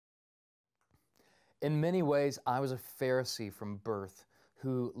In many ways, I was a Pharisee from birth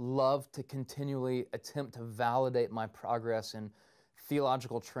who loved to continually attempt to validate my progress in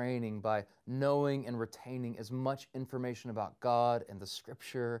theological training by knowing and retaining as much information about God and the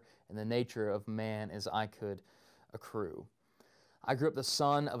Scripture and the nature of man as I could accrue. I grew up the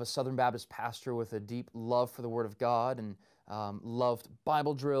son of a Southern Baptist pastor with a deep love for the Word of God and loved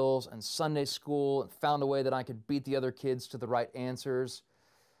Bible drills and Sunday school and found a way that I could beat the other kids to the right answers.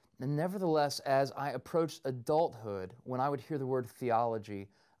 And nevertheless, as I approached adulthood, when I would hear the word theology,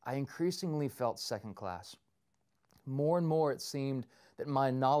 I increasingly felt second class. More and more it seemed that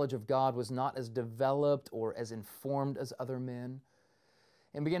my knowledge of God was not as developed or as informed as other men,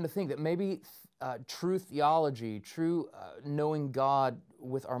 and began to think that maybe true theology, true knowing God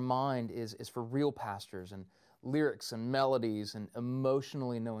with our mind is for real pastors, and lyrics and melodies and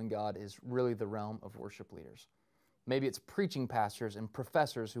emotionally knowing God is really the realm of worship leaders. Maybe it's preaching pastors and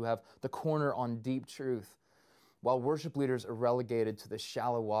professors who have the corner on deep truth, while worship leaders are relegated to the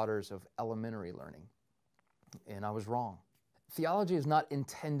shallow waters of elementary learning. And I was wrong. Theology is not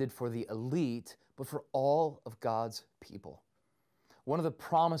intended for the elite, but for all of God's people. One of the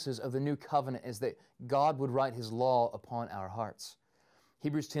promises of the new covenant is that God would write His law upon our hearts.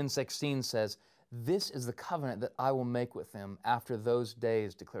 Hebrews 10:16 says, "This is the covenant that I will make with them after those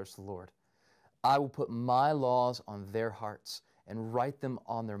days, declares the Lord. I will put my laws on their hearts and write them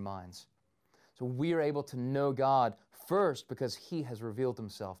on their minds." So we are able to know God first because He has revealed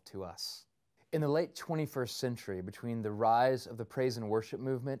Himself to us. In the late 21st century, between the rise of the praise and worship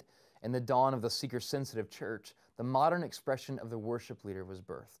movement and the dawn of the seeker-sensitive church, the modern expression of the worship leader was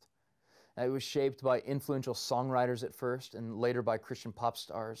birthed. Now, it was shaped by influential songwriters at first and later by Christian pop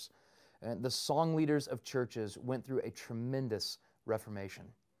stars. And the song leaders of churches went through a tremendous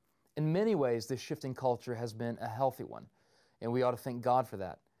reformation. In many ways, this shifting culture has been a healthy one, and we ought to thank God for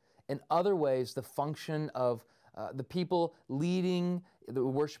that. In other ways, the function of the people leading the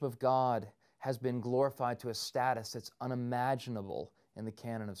worship of God has been glorified to a status that's unimaginable in the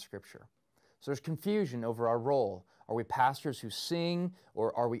canon of Scripture. So there's confusion over our role. Are we pastors who sing,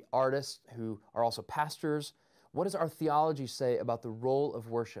 or are we artists who are also pastors? What does our theology say about the role of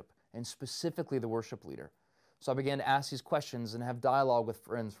worship, and specifically the worship leader? So I began to ask these questions and have dialogue with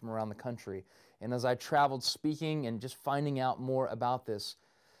friends from around the country. And as I traveled speaking and just finding out more about this,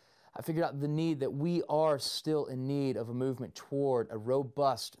 I figured out the need that we are still in need of a movement toward a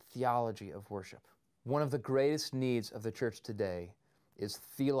robust theology of worship. One of the greatest needs of the church today is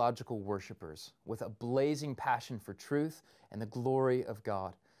theological worshipers with a blazing passion for truth and the glory of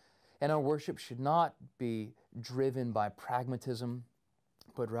God. And our worship should not be driven by pragmatism,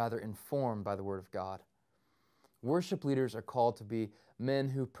 but rather informed by the Word of God. Worship leaders are called to be men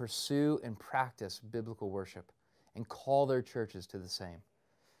who pursue and practice biblical worship and call their churches to the same.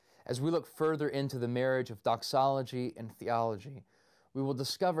 As we look further into the marriage of doxology and theology, we will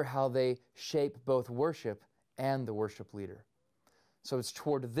discover how they shape both worship and the worship leader. So it's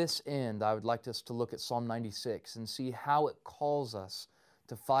toward this end I would like us to look at Psalm 96 and see how it calls us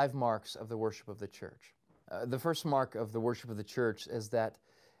to 5 marks of the worship of the church. The first mark of the worship of the church is that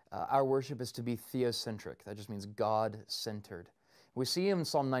our worship is to be theocentric. That just means God-centered. We see in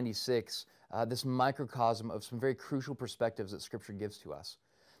Psalm 96 this microcosm of some very crucial perspectives that Scripture gives to us.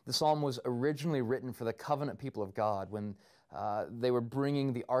 The psalm was originally written for the covenant people of God when they were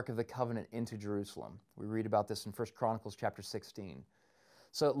bringing the Ark of the Covenant into Jerusalem. We read about this in 1 Chronicles chapter 16.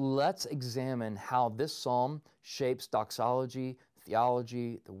 So let's examine how this psalm shapes doxology,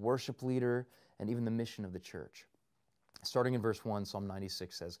 theology, the worship leader, and even the mission of the church. Starting in verse 1, Psalm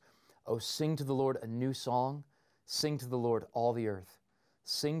 96 says, "O sing to the Lord a new song. Sing to the Lord all the earth.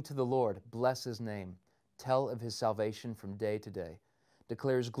 Sing to the Lord, bless His name. Tell of His salvation from day to day.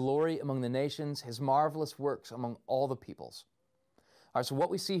 Declare His glory among the nations, His marvelous works among all the peoples." All right, so what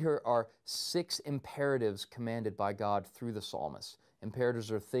we see here are 6 imperatives commanded by God through the psalmist.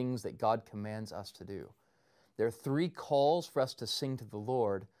 Imperatives are things that God commands us to do. There are 3 calls for us to sing to the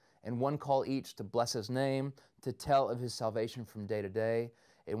Lord, and 1 call each to bless His name, to tell of His salvation from day to day,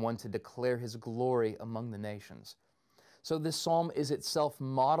 and 1 to declare His glory among the nations. So this psalm is itself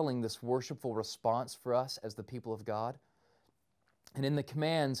modeling this worshipful response for us as the people of God. And in the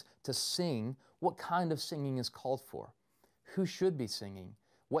commands to sing, what kind of singing is called for? Who should be singing?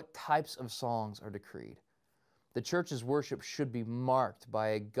 What types of songs are decreed? The church's worship should be marked by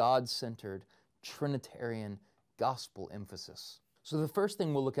a God-centered, Trinitarian, gospel emphasis. So the first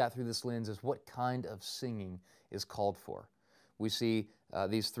thing we'll look at through this lens is what kind of singing is called for. We see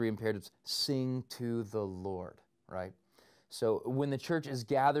these 3 imperatives: sing to the Lord, right? So when the church is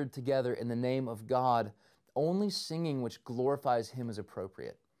gathered together in the name of God, only singing which glorifies Him is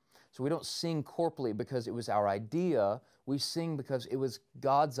appropriate. So we don't sing corporately because it was our idea. We sing because it was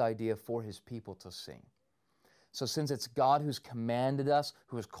God's idea for His people to sing. So since it's God who's commanded us,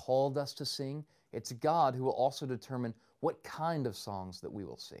 who has called us to sing, it's God who will also determine what kind of songs that we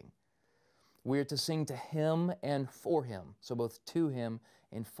will sing. We are to sing to Him and for Him, so both to Him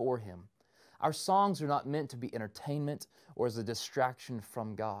and for Him. Our songs are not meant to be entertainment or as a distraction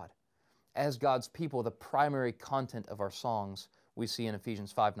from God. As God's people, the primary content of our songs we see in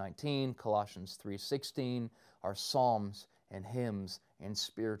Ephesians 5:19, Colossians 3:16, are psalms and hymns and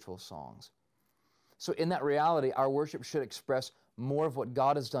spiritual songs. So in that reality, our worship should express more of what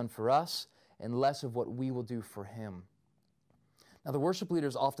God has done for us and less of what we will do for Him. Now, the worship leader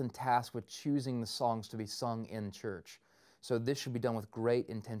is often tasked with choosing the songs to be sung in church. So this should be done with great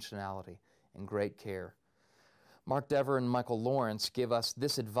intentionality and great care. Mark Dever and Michael Lawrence give us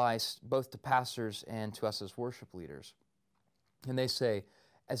this advice both to pastors and to us as worship leaders. And they say,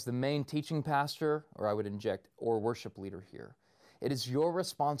 as the main teaching pastor, or I would inject, or worship leader here, it is your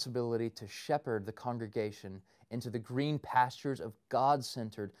responsibility to shepherd the congregation into the green pastures of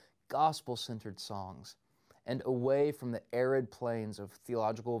God-centered, gospel-centered songs and away from the arid plains of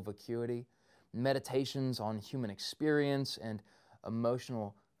theological vacuity, meditations on human experience, and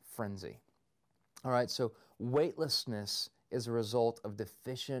emotional frenzy. All right, so weightlessness is a result of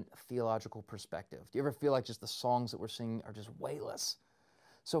deficient theological perspective. Do you ever feel like just the songs that we're singing are just weightless?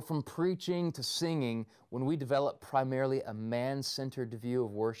 So from preaching to singing, when we develop primarily a man-centered view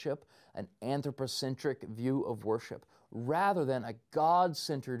of worship, an anthropocentric view of worship, rather than a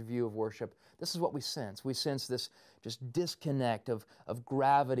God-centered view of worship, this is what we sense. We sense this just disconnect of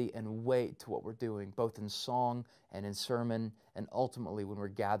gravity and weight to what we're doing, both in song and in sermon, and ultimately when we're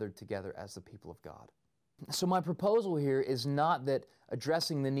gathered together as the people of God. So my proposal here is not that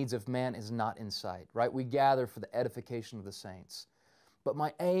addressing the needs of man is not in sight, right? We gather for the edification of the saints. But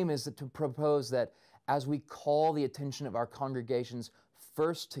my aim is to propose that as we call the attention of our congregations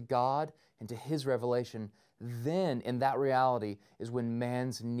first to God and to His revelation, then in that reality is when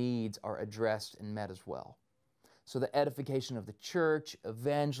man's needs are addressed and met as well. So the edification of the church,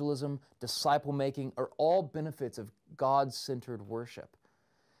 evangelism, disciple-making are all benefits of God-centered worship.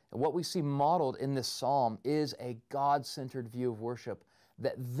 And what we see modeled in this psalm is a God-centered view of worship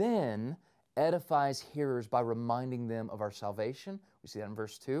that then edifies hearers by reminding them of our salvation. We see that in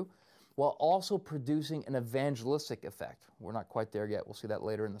verse 2, while also producing an evangelistic effect. We're not quite there yet. We'll see that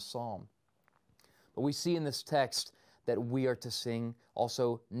later in the psalm. But we see in this text that we are to sing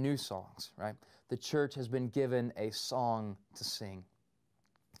also new songs, right? The church has been given a song to sing.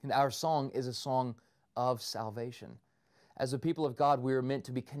 And our song is a song of salvation. As a people of God, we are meant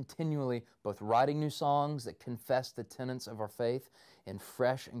to be continually both writing new songs that confess the tenets of our faith in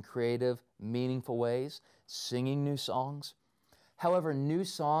fresh and creative, meaningful ways, singing new songs. However, new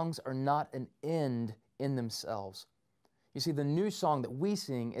songs are not an end in themselves. You see, the new song that we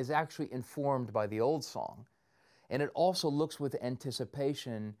sing is actually informed by the old song, and it also looks with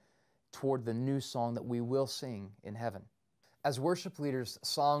anticipation toward the new song that we will sing in heaven. As worship leaders,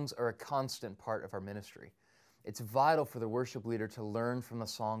 songs are a constant part of our ministry. It's vital for the worship leader to learn from the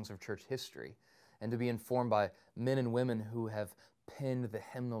songs of church history and to be informed by men and women who have penned the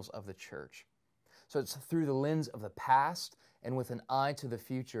hymnals of the church. So it's through the lens of the past and with an eye to the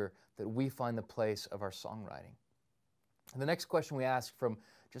future that we find the place of our songwriting. And the next question we ask from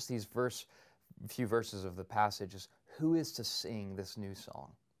just these few verses of the passage is, who is to sing this new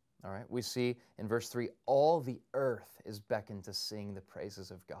song? All right, we see in verse 3, all the earth is beckoned to sing the praises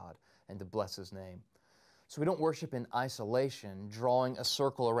of God and to bless His name. So we don't worship in isolation, drawing a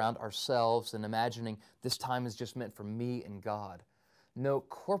circle around ourselves and imagining this time is just meant for me and God. No,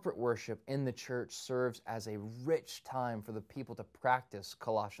 corporate worship in the church serves as a rich time for the people to practice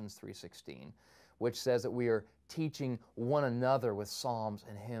Colossians 3:16, which says that we are teaching one another with psalms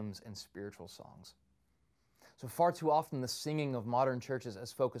and hymns and spiritual songs. So far too often the singing of modern churches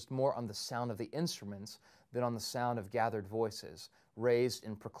is focused more on the sound of the instruments than on the sound of gathered voices, raised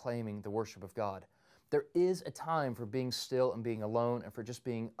in proclaiming the worship of God. There is a time for being still and being alone and for just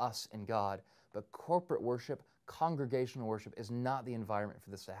being us and God, but corporate worship, congregational worship is not the environment for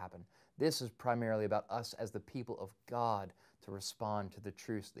this to happen. This is primarily about us as the people of God to respond to the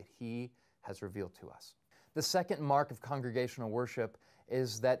truths that He has revealed to us. The second mark of congregational worship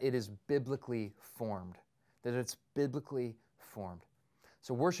is that it is biblically formed, that it's biblically formed.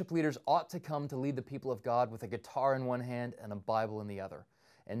 So worship leaders ought to come to lead the people of God with a guitar in one hand and a Bible in the other,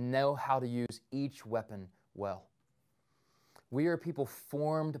 and know how to use each weapon well. We are people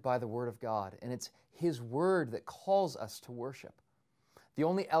formed by the Word of God, and it's His Word that calls us to worship. The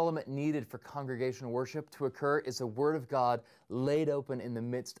only element needed for congregational worship to occur is the Word of God laid open in the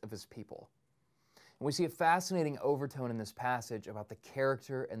midst of His people. And we see a fascinating overtone in this passage about the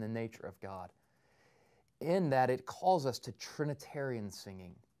character and the nature of God, in that it calls us to Trinitarian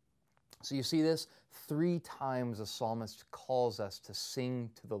singing. So you see this 3 times the psalmist calls us to sing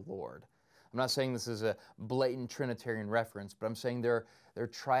to the Lord. I'm not saying this is a blatant Trinitarian reference, but I'm saying there are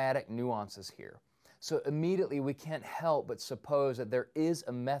triadic nuances here. So immediately we can't help but suppose that there is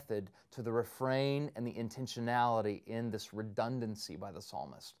a method to the refrain and the intentionality in this redundancy by the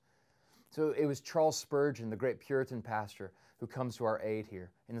psalmist. So it was Charles Spurgeon, the great Puritan pastor, who comes to our aid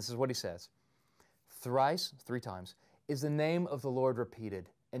here. And this is what he says: "Thrice, 3 times, is the name of the Lord repeated,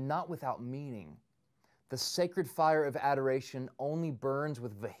 and not without meaning. The sacred fire of adoration only burns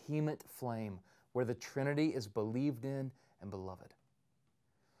with vehement flame where the Trinity is believed in and beloved."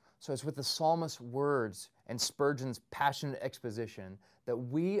 So it's with the psalmist's words and Spurgeon's passionate exposition that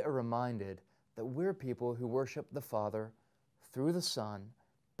we are reminded that we're people who worship the Father through the Son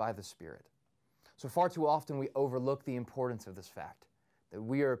by the Spirit. So far too often we overlook the importance of this fact, that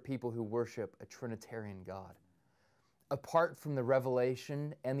we are a people who worship a Trinitarian God. Apart from the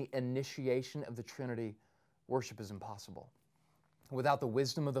revelation and the initiation of the Trinity, worship is impossible. Without the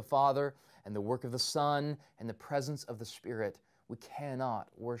wisdom of the Father and the work of the Son and the presence of the Spirit, we cannot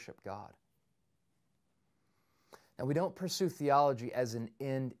worship God. Now, we don't pursue theology as an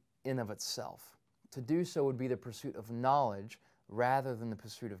end in of itself. To do so would be the pursuit of knowledge rather than the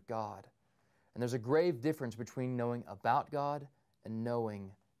pursuit of God. And there's a grave difference between knowing about God and knowing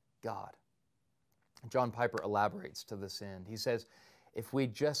God. John Piper elaborates to this end. He says, if we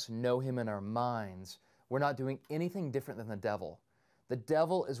just know Him in our minds, we're not doing anything different than the devil. The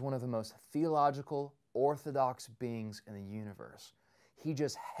devil is one of the most theological, orthodox beings in the universe. He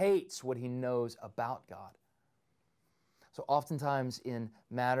just hates what he knows about God. So oftentimes in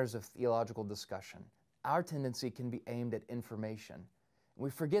matters of theological discussion, our tendency can be aimed at information. We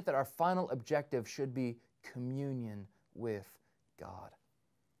forget that our final objective should be communion with God.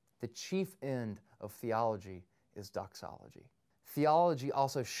 The chief end of theology is doxology. Theology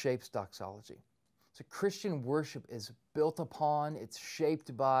also shapes doxology. So Christian worship is built upon, it's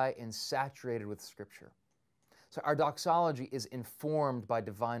shaped by, and saturated with Scripture. So our doxology is informed by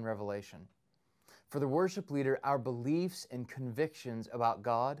divine revelation. For the worship leader, our beliefs and convictions about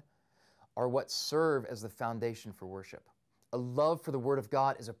God are what serve as the foundation for worship. A love for the Word of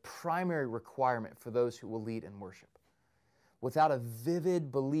God is a primary requirement for those who will lead in worship. Without a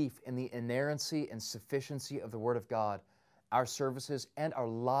vivid belief in the inerrancy and sufficiency of the Word of God, our services and our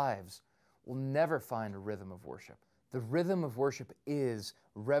lives will never find a rhythm of worship. The rhythm of worship is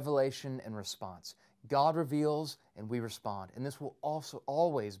revelation and response. God reveals and we respond, and this will also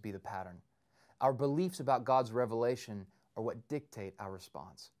always be the pattern. Our beliefs about God's revelation are what dictate our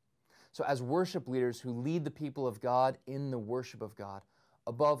response. So as worship leaders who lead the people of God in the worship of God,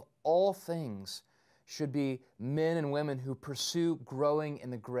 above all things should be men and women who pursue growing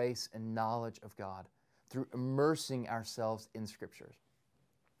in the grace and knowledge of God through immersing ourselves in Scriptures.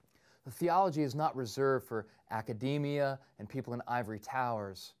 The theology is not reserved for academia and people in ivory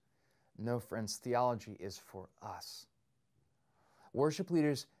towers. No, friends, theology is for us. Worship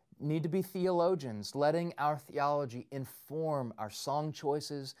leaders need to be theologians, letting our theology inform our song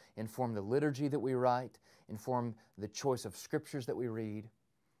choices, inform the liturgy that we write, inform the choice of scriptures that we read.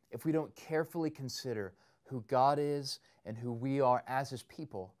 If we don't carefully consider who God is and who we are as His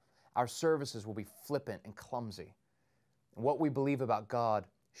people, our services will be flippant and clumsy. And what we believe about God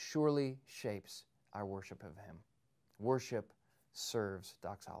surely shapes our worship of Him. Worship serves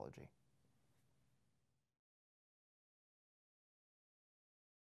doxology.